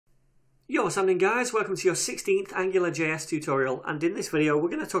Yo, what's happening guys? Welcome to your 16th AngularJS tutorial, and in this video we're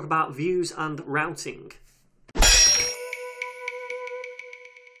going to talk about views and routing.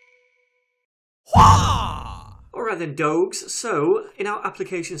 Alright then dogs, so in our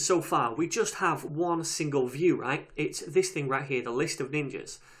application so far we just have one single view, right? It's this thing right here, the list of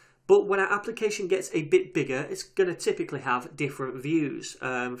ninjas. But when our application gets a bit bigger, it's going to typically have different views.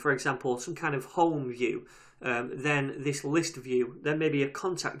 For example, some kind of home view, then this list view, then maybe a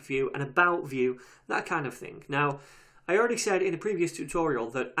contact view, an about view, that kind of thing. Now, I already said in a previous tutorial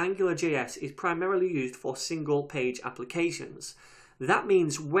that AngularJS is primarily used for single page applications. That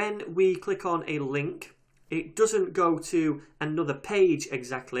means when we click on a link, it doesn't go to another page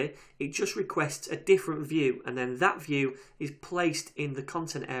exactly, it just requests a different view, and then that view is placed in the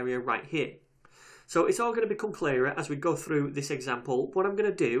content area right here. So it's all going to become clearer as we go through this example. What I'm going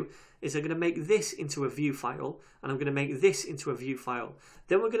to do is I'm going to make this into a view file, and I'm going to make this into a view file.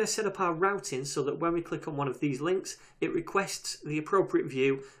 Then we're going to set up our routing so that when we click on one of these links, it requests the appropriate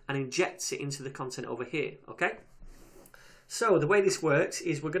view and injects it into the content over here, okay? So the way this works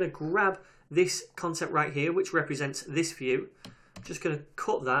is we're going to grab this content right here, which represents this view. I'm just going to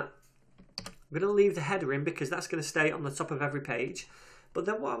cut that. I'm going to leave the header in because that's going to stay on the top of every page. But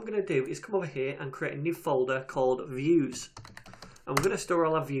then what I'm going to do is come over here and create a new folder called views. And we're going to store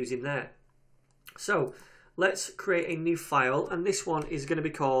all our views in there. So let's create a new file, and this one is going to be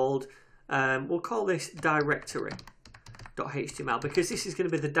called, we'll call this directory.html because this is going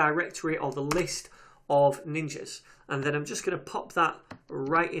to be the directory or the list of ninjas. And then I'm just going to pop that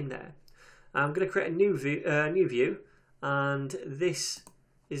right in there. I'm going to create a new view, and this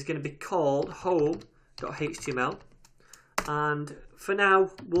is going to be called home.html. And for now,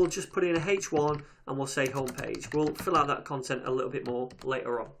 we'll just put in a h1 and we'll say homepage. We'll fill out that content a little bit more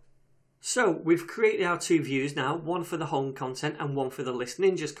later on. So we've created our two views now, one for the home content and one for the list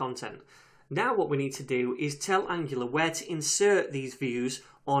ninjas content. Now what we need to do is tell Angular where to insert these views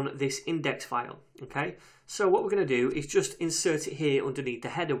on this index file, okay? So what we're going to do is just insert it here underneath the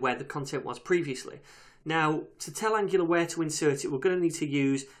header where the content was previously. Now, to tell Angular where to insert it, we're going to need to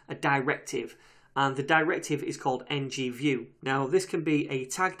use a directive, and the directive is called ngView. Now, this can be a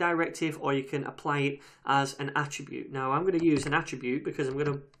tag directive, or you can apply it as an attribute. Now, I'm going to use an attribute because I'm going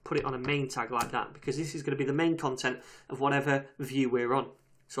to put it on a main tag like that, because this is going to be the main content of whatever view we're on.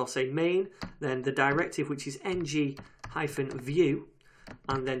 So I'll say main, then the directive, which is ng-view,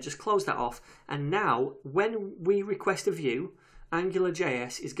 and then just close that off. And now when we request a view,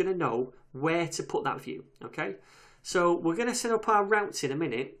 AngularJS is going to know where to put that view, okay? So we're going to set up our routes in a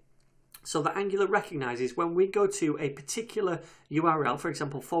minute so that Angular recognizes when we go to a particular URL, for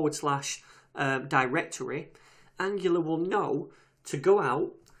example / directory, Angular will know to go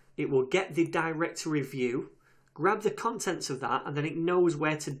out, it will get the directory view, grab the contents of that, and then it knows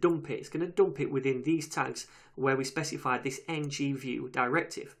where to dump it. It's going to dump it within these tags where we specified this ngView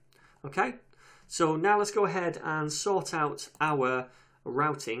directive. Okay, so now let's go ahead and sort out our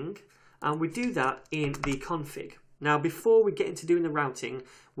routing, and we do that in the config. Now, before we get into doing the routing,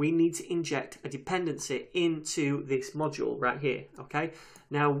 we need to inject a dependency into this module right here. Okay,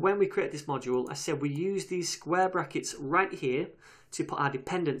 now when we create this module, I said we use these square brackets right here to put our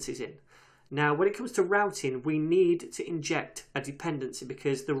dependencies in. Now, when it comes to routing, we need to inject a dependency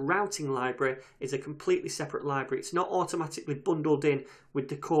because the routing library is a completely separate library. It's not automatically bundled in with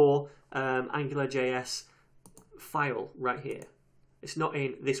the core AngularJS file right here. It's not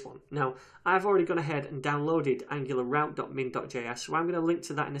in this one. Now, I've already gone ahead and downloaded AngularRoute.min.js, so I'm going to link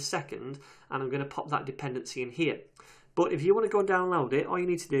to that in a second, and I'm going to pop that dependency in here. But if you want to go and download it, all you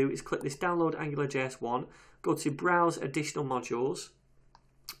need to do is click this Download AngularJS 1, go to Browse Additional Modules,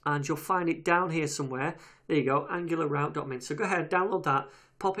 and you'll find it down here somewhere. There you go, AngularRoute.min. So go ahead, download that,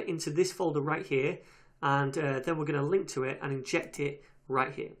 pop it into this folder right here, and then we're going to link to it and inject it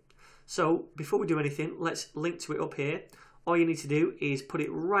right here. So before we do anything, let's link to it up here. All you need to do is put it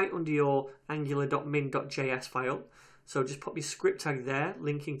right under your angular.min.js file. So just pop your script tag there,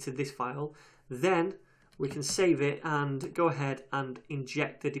 linking to this file. Then we can save it and go ahead and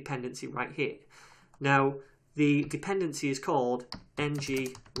inject the dependency right here. Now, the dependency is called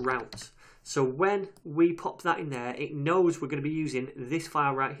ngRoute. So when we pop that in there, it knows we're going to be using this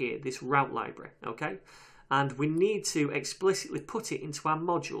file right here, this route library, okay? And we need to explicitly put it into our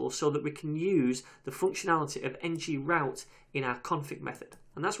module so that we can use the functionality of ngRoute in our config method.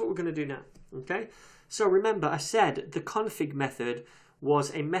 And that's what we're going to do now, okay? So remember, I said the config method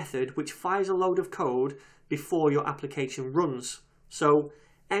was a method which fires a load of code before your application runs. So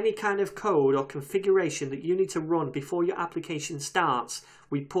any kind of code or configuration that you need to run before your application starts,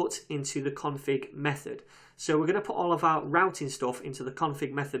 we put into the config method. So we're going to put all of our routing stuff into the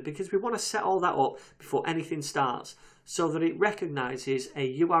config method because we want to set all that up before anything starts so that it recognizes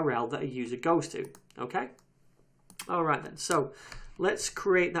a URL that a user goes to. Okay? All right then. So let's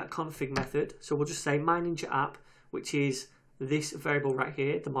create that config method. So we'll just say my Ninja app, which is this variable right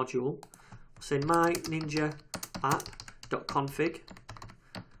here, the module. We'll say my Ninja app.config.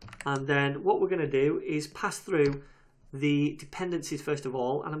 And then what we're going to do is pass through the dependencies first of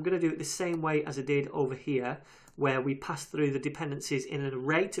all, and I'm going to do it the same way as I did over here, where we pass through the dependencies in an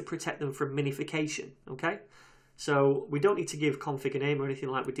array to protect them from minification. Okay, so we don't need to give config a name or anything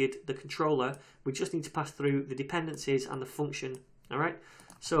like we did the controller. We just need to pass through the dependencies and the function. All right,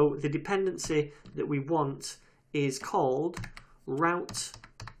 so the dependency that we want is called route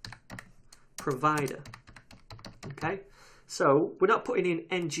provider. Okay, so we're not putting in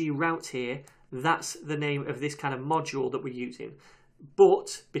ngRoute here. That's the name of this kind of module that we're using.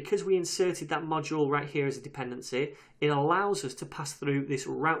 But because we inserted that module right here as a dependency, it allows us to pass through this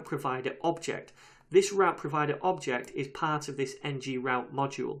route provider object. This route provider object is part of this ngRoute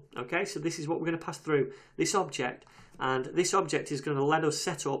module. Okay, so this is what we're going to pass through, this object, and this object is going to let us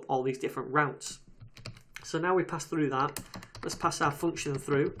set up all these different routes. So now we pass through that. Let's pass our function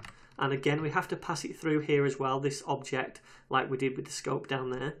through, and again we have to pass it through here as well, this object, like we did with the scope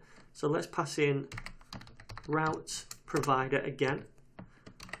down there. So let's pass in route provider again,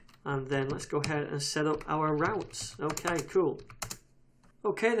 and then let's go ahead and set up our routes. Okay, cool.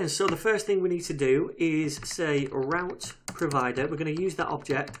 Okay then, so the first thing we need to do is say route provider. We're going to use that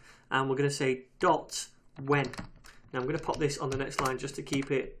object and we're going to say dot when. Now I'm going to pop this on the next line just to keep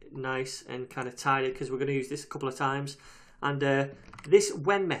it nice and kind of tidy because we're going to use this a couple of times. And this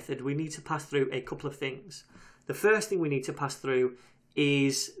when method, we need to pass through a couple of things. The first thing we need to pass through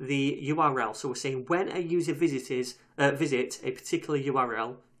is the URL. So we're saying when a user visits a particular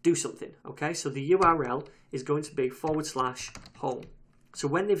URL, do something. Okay, so the URL is going to be /home. So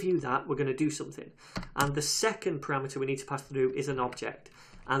when they view that, we're going to do something. And the second parameter we need to pass through is an object.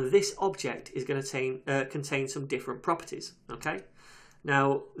 And this object is going to contain some different properties. Okay,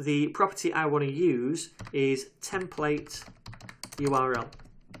 now the property I want to use is template URL.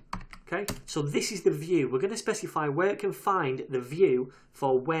 Okay, so this is the view. We're going to specify where it can find the view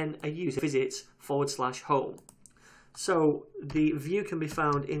for when a user visits /home. So the view can be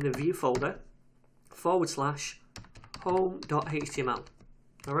found in the view folder /home.html.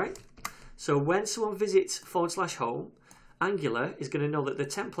 All right. So when someone visits /home, Angular is going to know that the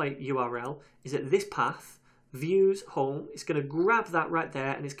template URL is at this path, views home. It's going to grab that right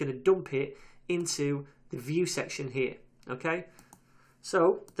there and it's going to dump it into the view section here. Okay.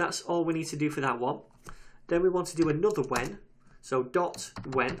 So that's all we need to do for that one. Then we want to do another when. So dot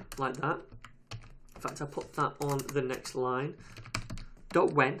when, like that. In fact, I'll put that on the next line.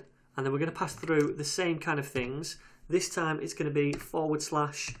 Dot when, and then we're going to pass through the same kind of things. This time it's going to be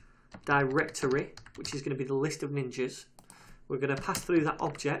 /directory, which is going to be the list of ninjas. We're going to pass through that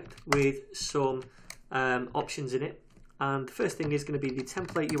object with some options in it. And the first thing is going to be the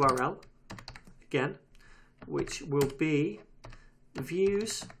template URL, again, which will be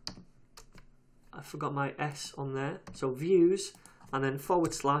views, I forgot my S on there, so views and then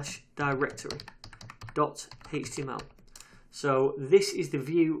 /directory.html. So this is the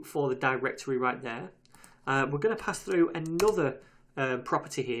view for the directory right there. We're going to pass through another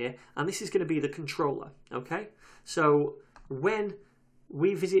property here, and this is going to be the controller. Okay, so when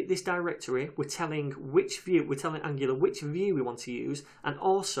we visit this directory, we're telling Angular which view we want to use, and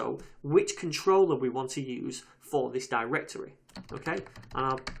also which controller we want to use for this directory. Okay, and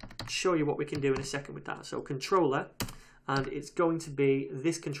I'll show you what we can do in a second with that. So controller, and it's going to be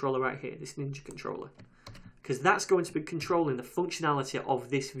this controller right here, this Ninja controller, because that's going to be controlling the functionality of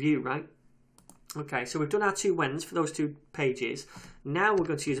this view, right? Okay, so we've done our two whens for those two pages. Now we're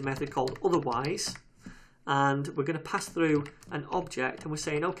going to use a method called otherwise, and we're going to pass through an object, and we're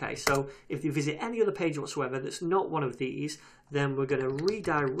saying, okay, so if you visit any other page whatsoever that's not one of these, then we're going to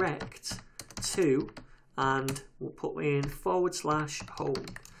redirect to, and we'll put in /home.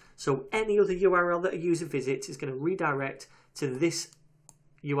 So any other URL that a user visits is going to redirect to this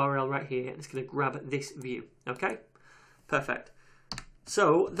URL right here, and it's going to grab this view. Okay, perfect.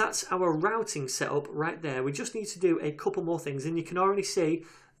 So that's our routing setup right there. We just need to do a couple more things, and you can already see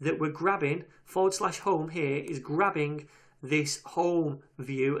that we're grabbing /home here is grabbing this home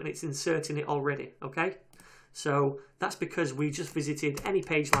view and it's inserting it already. Okay, so that's because we just visited any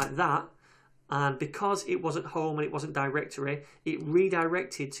page like that, and because it wasn't home and it wasn't directory, it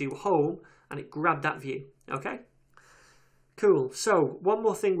redirected to home and it grabbed that view. Okay, cool. So one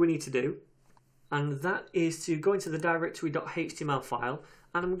more thing we need to do, and that is to go into the directory.html file,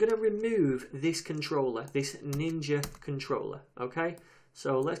 and I'm going to remove this controller, this Ninja controller. Okay,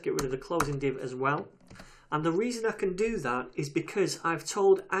 so let's get rid of the closing div as well. And the reason I can do that is because I've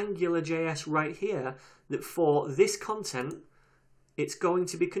told AngularJS right here that for this content, it's going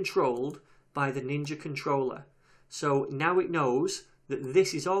to be controlled by the Ninja controller. So now it knows that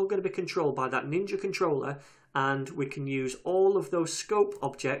this is all going to be controlled by that Ninja controller, and we can use all of those scope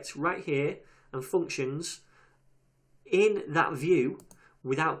objects right here and functions in that view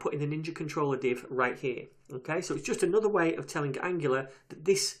without putting the Ninja controller div right here. Okay, so it's just another way of telling Angular that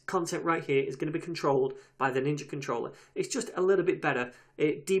this content right here is going to be controlled by the Ninja controller. It's just a little bit better.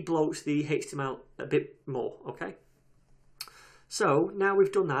 It debloats the HTML a bit more. Okay, so now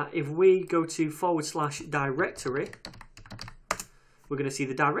we've done that, if we go to /directory, we're going to see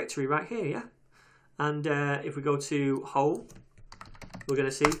the directory right here, yeah? And if we go to home, we're going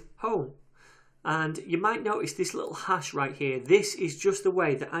to see home. And you might notice this little hash right here. This is just the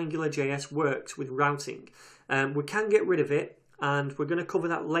way that AngularJS works with routing. We can get rid of it, and we're going to cover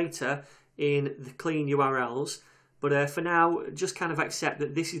that later in the clean URLs. But for now, just kind of accept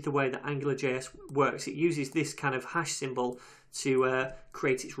that this is the way that AngularJS works. It uses this kind of hash symbol to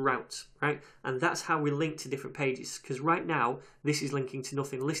create its routes, right? And that's how we link to different pages, because right now, this is linking to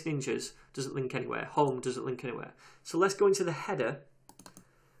nothing. List Ninjas doesn't link anywhere. Home doesn't link anywhere. So let's go into the header.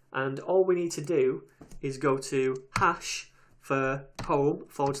 And all we need to do is go to hash for home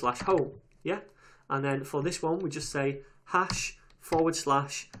 /home, yeah? And then for this one, we just say hash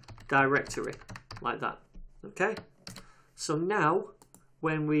 /directory, like that, okay? So now,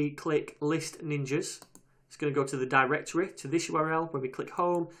 when we click list ninjas, it's going to go to the directory, to this URL. When we click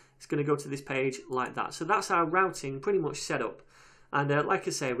home, it's going to go to this page like that. So that's our routing pretty much set up. And like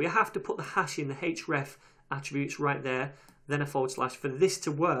I say, we have to put the hash in the href attributes right there, then a / for this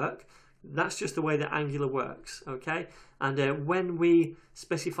to work. That's just the way that Angular works, okay? And when we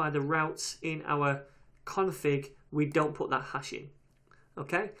specify the routes in our config, we don't put that hash in,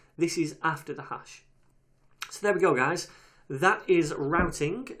 okay? This is after the hash. So there we go, guys. That is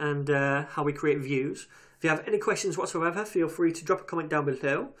routing and how we create views. If you have any questions whatsoever, feel free to drop a comment down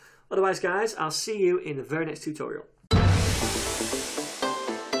below. Otherwise, guys, I'll see you in the very next tutorial.